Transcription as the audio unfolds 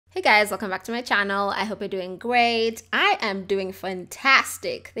Hey guys, welcome back to my channel. I hope you're doing great. I am doing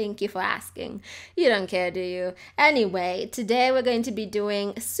fantastic. Thank you for asking. You don't care, do you? Anyway, today we're going to be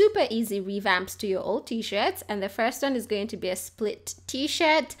doing super easy revamps to your old t-shirts, and the first one is going to be a split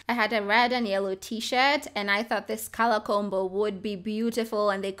t-shirt. I had a red and yellow t-shirt and I thought this color combo would be beautiful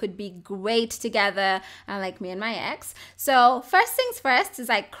and they could be great together, unlike me and my ex. So first things first is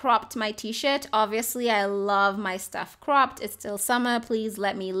I cropped my t-shirt. Obviously, I love my stuff cropped. It's still summer. Please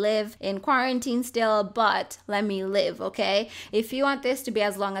let me live in quarantine still, but let me live, okay? If you want this to be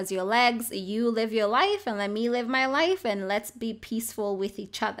as long as your legs, you live your life and let me live my life, and let's be peaceful with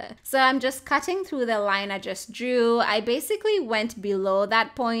each other. So I'm just cutting through the line I just drew. I basically went below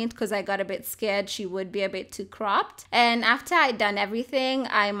that point because I got a bit scared she would be a bit too cropped. And after I'd done everything,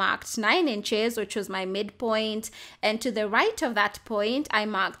 I marked 9 inches, which was my midpoint, and to the right of that point, I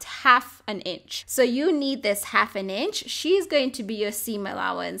marked half an inch. So you need this half an inch. She's going to be your seam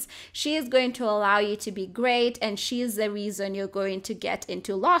allowance. She is going to allow you to be great, and she is the reason you're going to get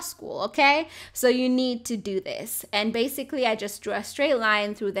into law school, okay? So you need to do this. And basically, I just drew a straight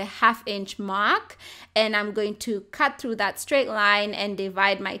line through the half-inch mark, and I'm going to cut through that straight line and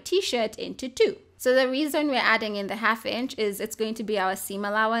divide my t-shirt into 2. So the reason we're adding in the half inch is it's going to be our seam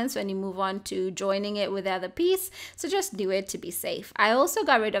allowance when you move on to joining it with the other piece. So just do it to be safe. I also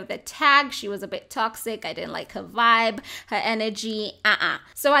got rid of the tag. She was a bit toxic. I didn't like her vibe, her energy.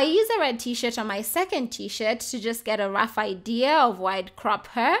 So I used a red t-shirt on my second t-shirt to just get a rough idea of where I'd crop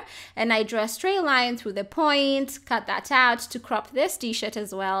her. And I drew a straight line through the point, cut that out to crop this t-shirt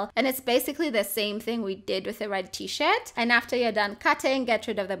as well. And it's basically the same thing we did with the red t-shirt. And after you're done cutting, get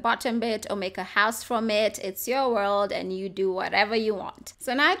rid of the bottom bit or make a house from it. It's your world and you do whatever you want.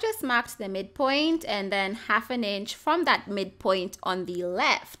 So now I just marked the midpoint and then half an inch from that midpoint on the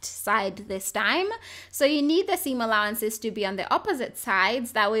left side this time. So you need the seam allowances to be on the opposite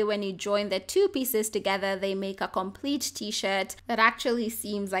sides. That way when you join the two pieces together, they make a complete t-shirt that actually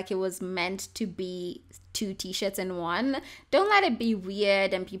seems like it was meant to be 2 t-shirts in one. Don't let it be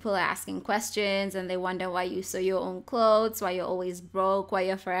weird and people are asking questions and they wonder why you sew your own clothes, why you're always broke, why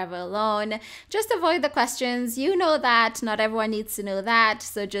you're forever alone. Just avoid the questions. You know that. Not everyone needs to know that.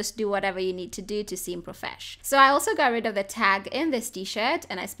 So just do whatever you need to do to seem profesh. So I also got rid of the tag in this t-shirt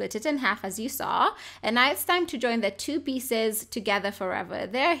and I split it in half as you saw. And now it's time to join the 2 pieces together forever.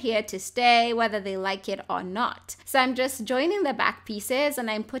 They're here to stay whether they like it or not. So I'm just joining the back pieces and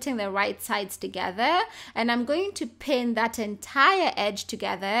I'm putting the right sides together. And I'm going to pin that entire edge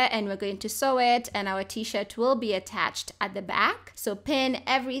together and we're going to sew it, and our t-shirt will be attached at the back. So pin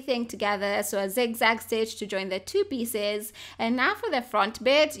everything together, so a zigzag stitch to join the 2 pieces. And now for the front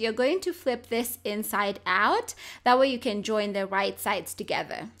bit, you're going to flip this inside out. That way you can join the right sides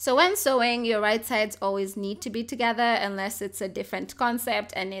together. So when sewing, your right sides always need to be together unless it's a different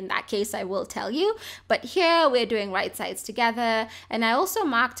concept, and in that case I will tell you. But here we're doing right sides together, and I also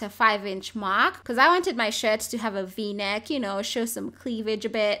marked a 5-inch mark because I wanted my shirt to have a v-neck, you know, show some cleavage a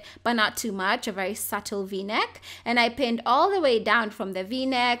bit, but not too much, a very subtle v-neck. And I pinned all the way down from the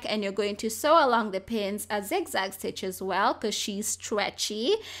v-neck, and you're going to sew along the pins a zigzag stitch as well because she's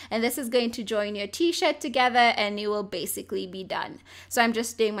stretchy. And this is going to join your t-shirt together and you will basically be done. So I'm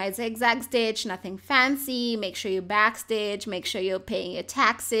just doing my zigzag stitch, nothing fancy. Make sure you backstitch, make sure you're paying your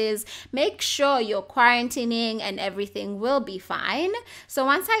taxes, make sure you're quarantining, and everything will be fine. So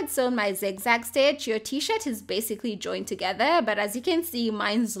once I'd sewn my zigzag stitch, your t-shirt is basically joined together, but as you can see,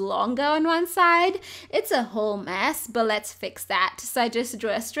 mine's longer on one side. It's a whole mess, but let's fix that. So I just drew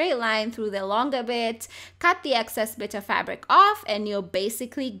a straight line through the longer bit, cut the excess bit of fabric off, and you're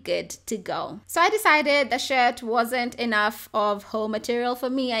basically good to go. So I decided the shirt wasn't enough of whole material for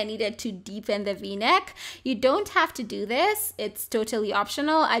me. I needed to deepen the v-neck. You don't have to do this. It's totally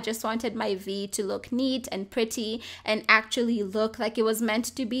optional. I just wanted my v to look neat and pretty and actually look like it was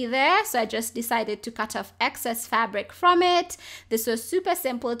meant to be there. So I just decided to cut off excess fabric from it. This was super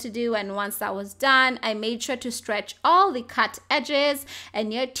simple to do, and once that was done, I made sure to stretch all the cut edges,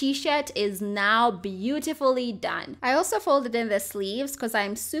 and your t-shirt is now beautifully done. I also folded in the sleeves because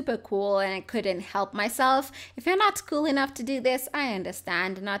I'm super cool and I couldn't help myself. If you're not cool enough to do this, I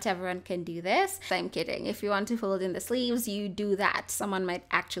understand. Not everyone can do this. I'm kidding. If you want to fold in the sleeves, you do that. Someone might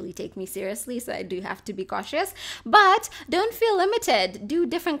actually take me seriously, so I do have to be cautious. But don't feel limited. Do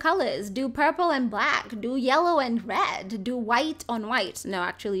different colors. Do purple and black black, do yellow and red, do white on white. No,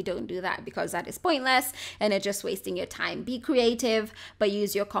 actually don't do that because that is pointless and it's just wasting your time. Be creative, but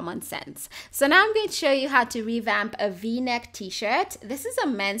use your common sense. So now I'm going to show you how to revamp a V-neck t-shirt. This is a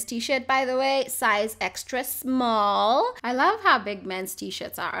men's t-shirt, by the way, size extra small. I love how big men's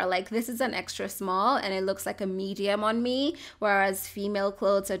t-shirts are. Like, this is an extra small and it looks like a medium on me, whereas female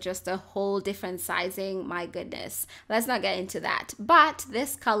clothes are just a whole different sizing. My goodness, let's not get into that. But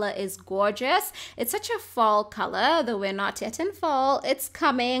this color is gorgeous. It's such a fall color, though we're not yet in fall. It's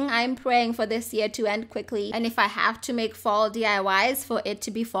coming. I'm praying for this year to end quickly, and if I have to make fall DIYs for it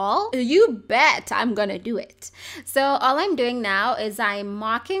to be fall, you bet I'm gonna do it. So all I'm doing now is I'm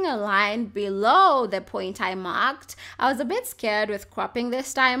marking a line below the point I marked. I was a bit scared with cropping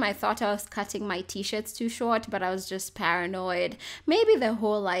this time. I thought I was cutting my t-shirts too short, but I was just paranoid. Maybe the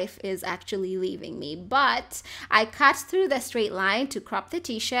whole life is actually leaving me. But I cut through the straight line to crop the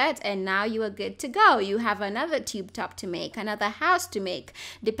t-shirt, and now you are good to go. You have another tube top to make, another house to make,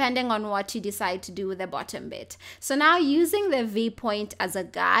 depending on what you decide to do with the bottom bit. So now, using the V point as a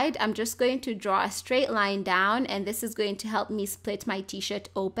guide, I'm just going to draw a straight line down, and this is going to help me split my t-shirt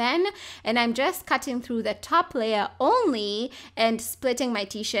open. And I'm just cutting through the top layer only and splitting my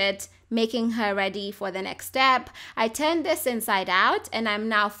t-shirt, making her ready for the next step. I turned this inside out, and I'm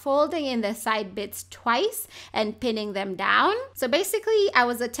now folding in the side bits twice and pinning them down. So basically, I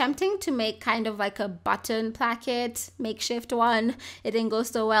was attempting to make kind of like a button placket, makeshift one. It didn't go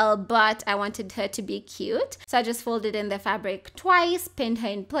so well, but I wanted her to be cute. So I just folded in the fabric twice, pinned her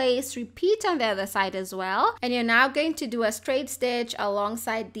in place, repeat on the other side as well. And you're now going to do a straight stitch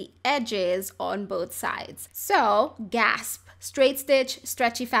alongside the edges on both sides. So, gasp. Straight stitch,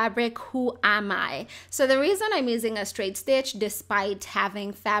 stretchy fabric, who am I? So the reason I'm using a straight stitch, despite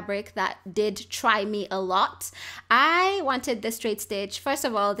having fabric that did try me a lot, I wanted the straight stitch. First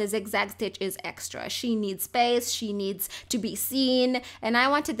of all, the zigzag stitch is extra. She needs space, she needs to be seen, and I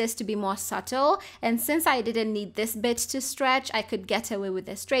wanted this to be more subtle. And since I didn't need this bit to stretch, I could get away with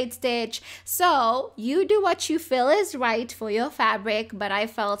a straight stitch. So you do what you feel is right for your fabric, but I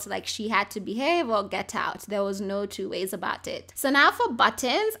felt like she had to behave or get out. There was no two ways about it. So now for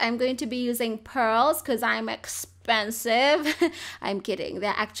buttons, I'm going to be using pearls because I'm expensive. I'm kidding.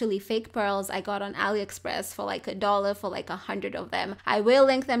 They're actually fake pearls I got on AliExpress for like $1 for like 100 of them. I will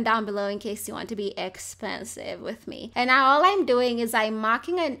link them down below in case you want to be expensive with me. And now all I'm doing is I'm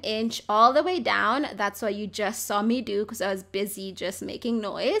marking an inch all the way down. That's what you just saw me do because I was busy just making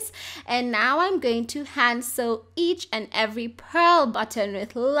noise. And now I'm going to hand sew each and every pearl button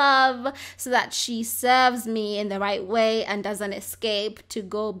with love so that she serves me in the right way and doesn't escape to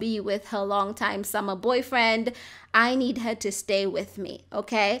go be with her longtime summer boyfriend. I need her to stay with me,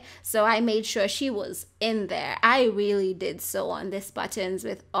 okay? So I made sure she was in there. I really did sew on these buttons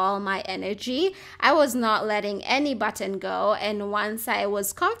with all my energy. I was not letting any button go, and once I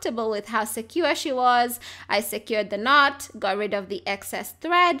was comfortable with how secure she was, I secured the knot, got rid of the excess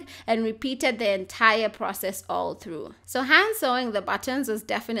thread, and repeated the entire process all through. So hand sewing the buttons was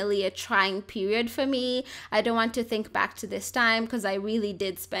definitely a trying period for me. I don't want to think back to this time because I really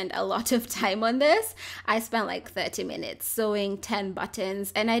did spend a lot of time on this. I spent like 30 minutes sewing 10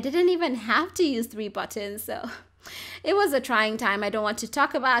 buttons, and I didn't even have to use 3 buttons, so it was a trying time. I don't want to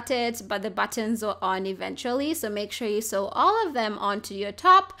talk about it, but the buttons were on eventually, so make sure you sew all of them onto your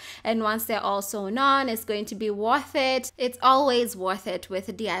top, and once they're all sewn on, it's going to be worth it. It's always worth it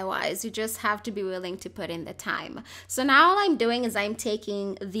with DIYs. You just have to be willing to put in the time. So now all I'm doing is I'm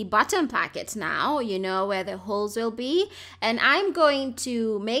taking the button placket now, you know, where the holes will be, and I'm going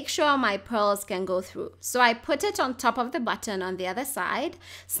to make sure my pearls can go through. So I put it on top of the button on the other side,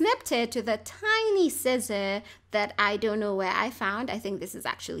 snipped it with a tiny scissor that I don't know where I found. I think this is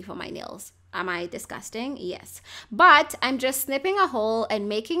actually for my nails. Am I disgusting? Yes. But I'm just snipping a hole and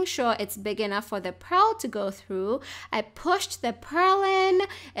making sure it's big enough for the pearl to go through. I pushed the pearl in,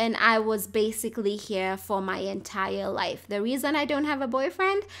 and I was basically here for my entire life. The reason I don't have a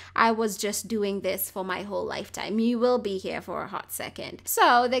boyfriend, I was just doing this for my whole lifetime. You will be here for a hot second.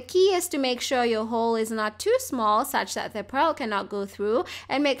 So the key is to make sure your hole is not too small such that the pearl cannot go through,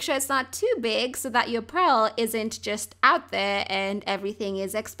 and make sure it's not too big so that your pearl isn't just out there and everything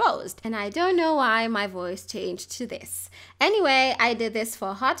is exposed. And I don't know why my voice changed to this. Anyway, I did this for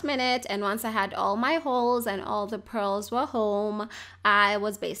a hot minute, and once I had all my holes and all the pearls were home, I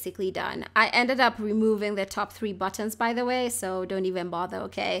was basically basically done. I ended up removing the top 3 buttons, by the way, so don't even bother,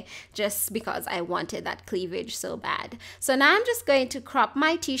 okay? Just because I wanted that cleavage so bad. So now I'm just going to crop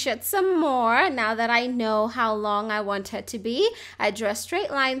my t-shirt some more. Now that I know how long I want her to be, I drew a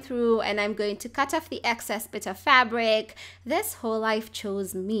straight line through and I'm going to cut off the excess bit of fabric. This whole life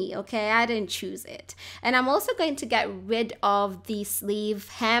chose me, okay? I didn't choose it. And I'm also going to get rid of the sleeve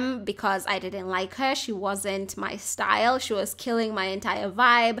hem because I didn't like her. She wasn't my style. She was killing my entire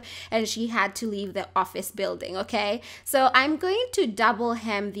vibe and she had to leave the office building, okay? So I'm going to double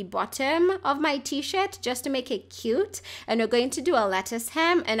hem the bottom of my t-shirt just to make it cute, and we're going to do a lettuce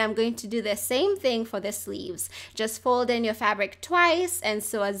hem, and I'm going to do the same thing for the sleeves. Just fold in your fabric twice and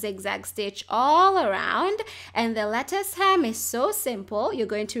sew a zigzag stitch all around, and the lettuce hem is so simple. You're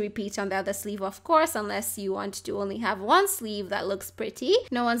going to repeat on the other sleeve, of course, unless you want to only have one sleeve that looks pretty.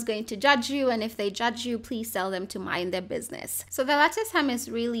 No one's going to judge you, and if they judge you, please tell them to mind their business. So the lettuce hem is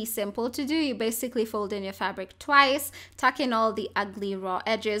really simple to do. You basically fold in your fabric twice, tuck in all the ugly raw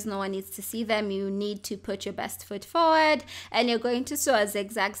edges. No one needs to see them. You need to put your best foot forward, and you're going to sew a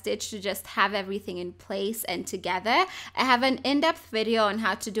zigzag stitch to just have everything in place and together. I have an in-depth video on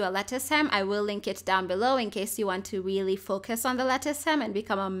how to do a lettuce hem. I will link it down below in case you want to really focus on the lettuce hem and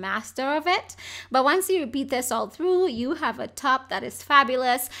become a master of it. But once you repeat this all through, you have a top that is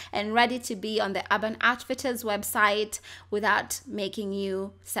fabulous and ready to be on the Urban Outfitters website without making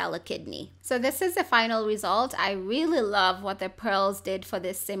you sell a kidney. So this is the final result. I really love what the pearls did for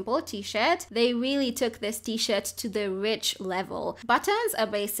this simple t-shirt. They really took this t-shirt to the rich level. Buttons are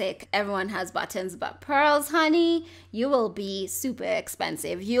basic. Everyone has buttons, but pearls, honey, you will be super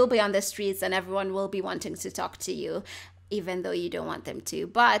expensive. You'll be on the streets and everyone will be wanting to talk to you, even though you don't want them to.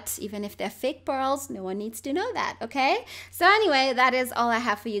 But even if they're fake pearls, no one needs to know that, okay? So anyway, that is all I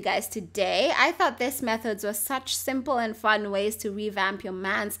have for you guys today. I thought these methods were such simple and fun ways to revamp your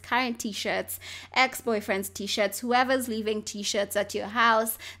man's current t-shirts, ex-boyfriend's t-shirts, whoever's leaving t-shirts at your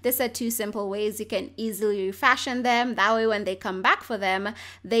house. These are 2 simple ways you can easily refashion them. That way when they come back for them,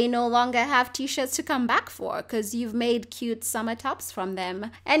 they no longer have t-shirts to come back for because you've made cute summer tops from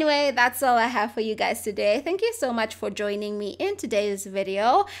them. Anyway, that's all I have for you guys today. Thank you so much for joining me in today's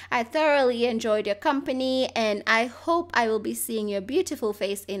video. I thoroughly enjoyed your company and I hope I will be seeing your beautiful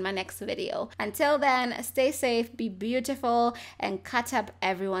face in my next video. Until then, stay safe, be beautiful, and cut up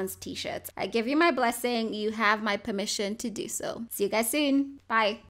everyone's t-shirts. I give you my blessing. You have my permission to do so. See you guys soon. Bye.